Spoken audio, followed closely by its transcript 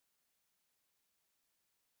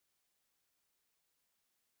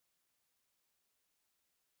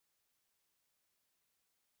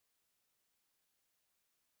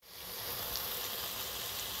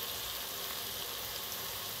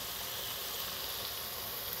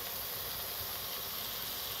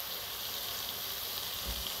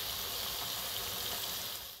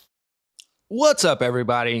What's up,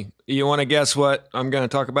 everybody? You want to guess what I'm going to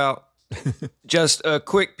talk about? Just a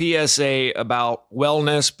quick PSA about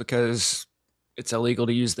wellness because it's illegal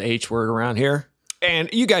to use the H word around here. And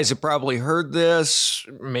you guys have probably heard this,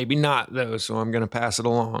 maybe not though, so I'm going to pass it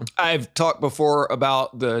along. I've talked before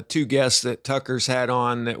about the two guests that Tucker's had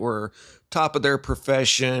on that were top of their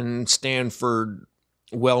profession, Stanford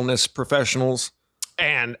wellness professionals.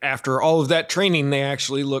 And after all of that training, they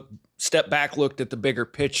actually stepped back, looked at the bigger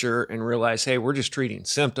picture and realized, hey, we're just treating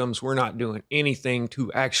symptoms. We're not doing anything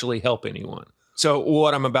to actually help anyone. So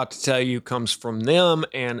what I'm about to tell you comes from them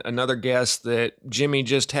and another guest that Jimmy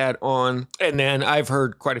just had on. And then I've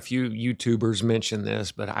heard quite a few YouTubers mention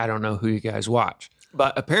this, but I don't know who you guys watch.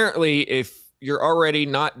 But apparently, if you're already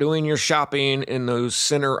not doing your shopping in those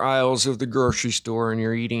center aisles of the grocery store and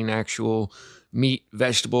you're eating actual meat,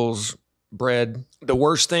 vegetables, bread, the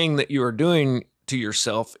worst thing that you are doing to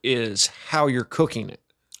yourself is how you're cooking it.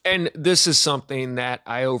 And this is something that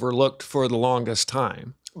I overlooked for the longest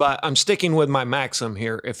time. But I'm sticking with my maxim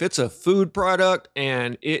here. If it's a food product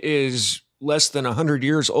and it is less than 100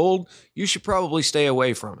 years old, you should probably stay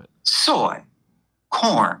away from it. Soy,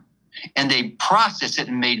 corn, and they processed it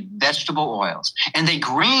and made vegetable oils. And they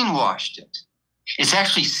greenwashed it. It's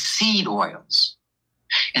actually seed oils.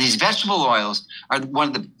 And these vegetable oils are one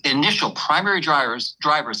of the initial primary drivers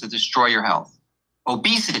that destroy your health.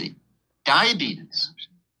 Obesity, diabetes,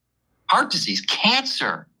 heart disease,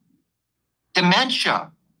 cancer,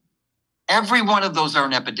 dementia. Every one of those are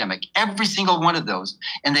an epidemic, every single one of those.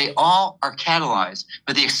 And they all are catalyzed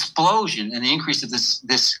by the explosion and the increase of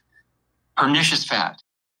this pernicious fat.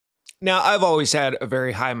 Now, I've always had a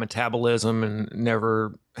very high metabolism and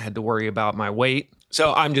never had to worry about my weight.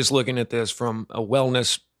 So I'm just looking at this from a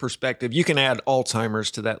wellness perspective. You can add Alzheimer's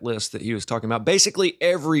to that list that he was talking about. Basically,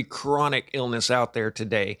 every chronic illness out there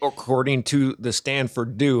today, according to the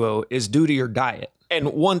Stanford duo, is due to your diet.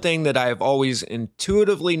 And one thing that I have always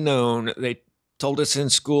intuitively known, they told us in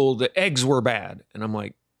school that eggs were bad. And I'm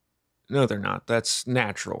like, no, they're not. That's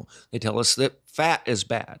natural. They tell us that fat is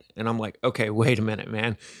bad. And I'm like, okay, wait a minute,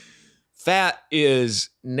 man. Fat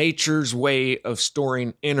is nature's way of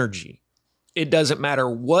storing energy. It doesn't matter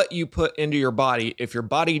what you put into your body. If your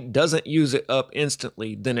body doesn't use it up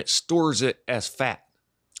instantly, then it stores it as fat.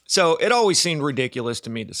 So it always seemed ridiculous to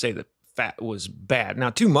me to say that fat was bad. Now,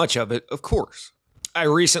 too much of it, of course. I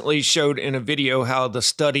recently showed in a video how the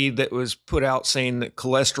study that was put out saying that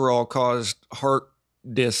cholesterol caused heart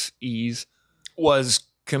disease was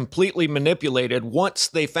completely manipulated once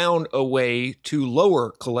they found a way to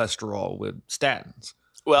lower cholesterol with statins.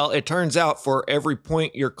 Well, it turns out for every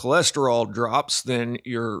point your cholesterol drops, then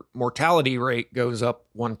your mortality rate goes up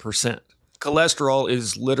 1%. Cholesterol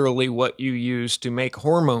is literally what you use to make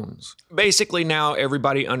hormones. Basically, now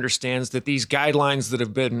everybody understands that these guidelines that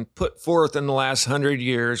have been put forth in the last 100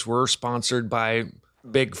 years were sponsored by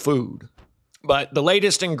big food. But the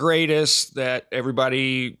latest and greatest that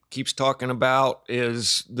everybody keeps talking about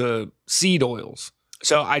is the seed oils.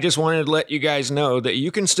 So I just wanted to let you guys know that you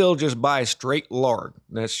can still just buy straight lard.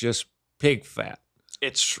 That's just pig fat.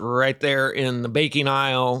 It's right there in the baking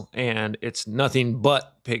aisle, and it's nothing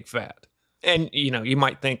but pig fat. And, you know, you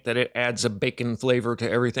might think that it adds a bacon flavor to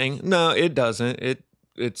everything. No, it doesn't.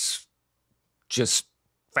 It's just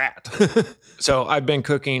fat. So I've been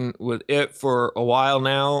cooking with it for a while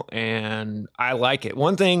now, and I like it.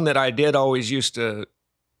 One thing that I did always used to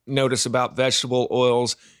notice about vegetable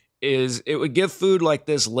oils is it would give food like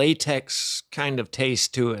this latex kind of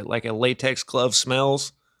taste to it, like a latex glove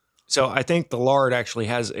smells. So I think the lard actually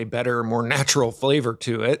has a better, more natural flavor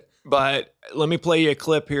to it. But let me play you a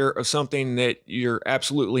clip here of something that you're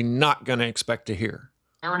absolutely not going to expect to hear.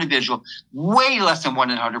 Per individual, way less than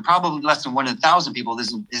 1 in 100, probably less than 1 in 1,000 people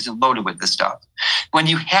isn't loaded with this stuff. When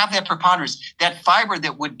you have that preponderance, that fiber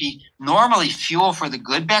that would be normally fuel for the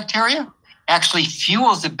good bacteria actually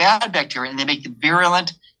fuels the bad bacteria, and they make the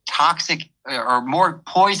virulent, toxic, or more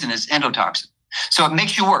poisonous endotoxin. So it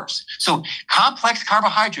makes you worse. So complex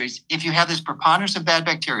carbohydrates, if you have this preponderance of bad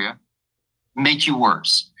bacteria, make you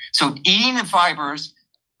worse. So eating the fibers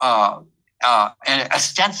and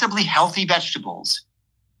ostensibly healthy vegetables,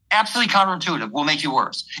 absolutely counterintuitive, will make you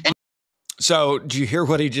worse. And so do you hear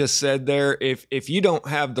what he just said there? If you don't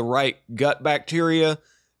have the right gut bacteria,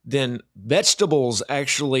 then vegetables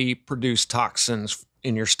actually produce toxins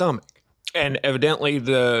in your stomach. And evidently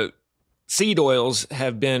the seed oils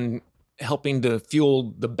have been helping to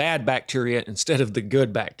fuel the bad bacteria instead of the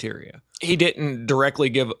good bacteria. He didn't directly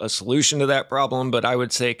give a solution to that problem, but I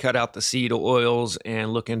would say cut out the seed oils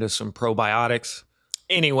and look into some probiotics.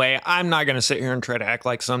 Anyway, I'm not going to sit here and try to act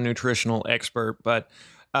like some nutritional expert, but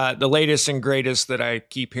The latest and greatest that I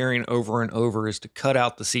keep hearing over and over is to cut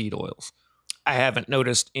out the seed oils. I haven't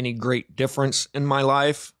noticed any great difference in my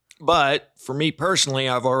life, but for me personally,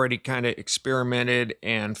 I've already kind of experimented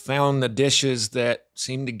and found the dishes that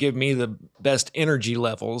seem to give me the best energy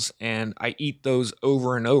levels, and I eat those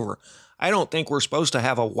over and over. I don't think we're supposed to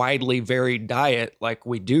have a widely varied diet like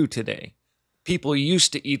we do today. People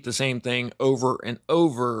used to eat the same thing over and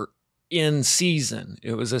over in season.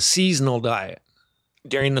 It was a seasonal diet.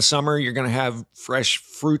 During the summer, you're going to have fresh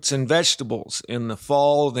fruits and vegetables. In the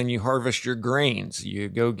fall, then you harvest your grains. You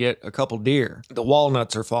go get a couple deer. The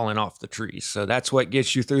walnuts are falling off the trees, so that's what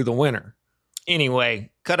gets you through the winter.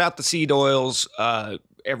 Anyway, cut out the seed oils.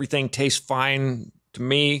 Everything tastes fine to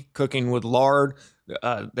me, cooking with lard.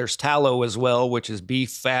 There's tallow as well, which is beef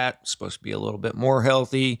fat, supposed to be a little bit more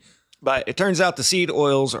healthy. But it turns out the seed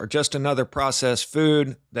oils are just another processed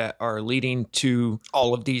food that are leading to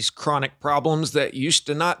all of these chronic problems that used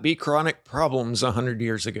to not be chronic problems 100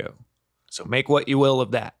 years ago. So make what you will of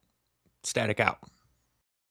that. Static out.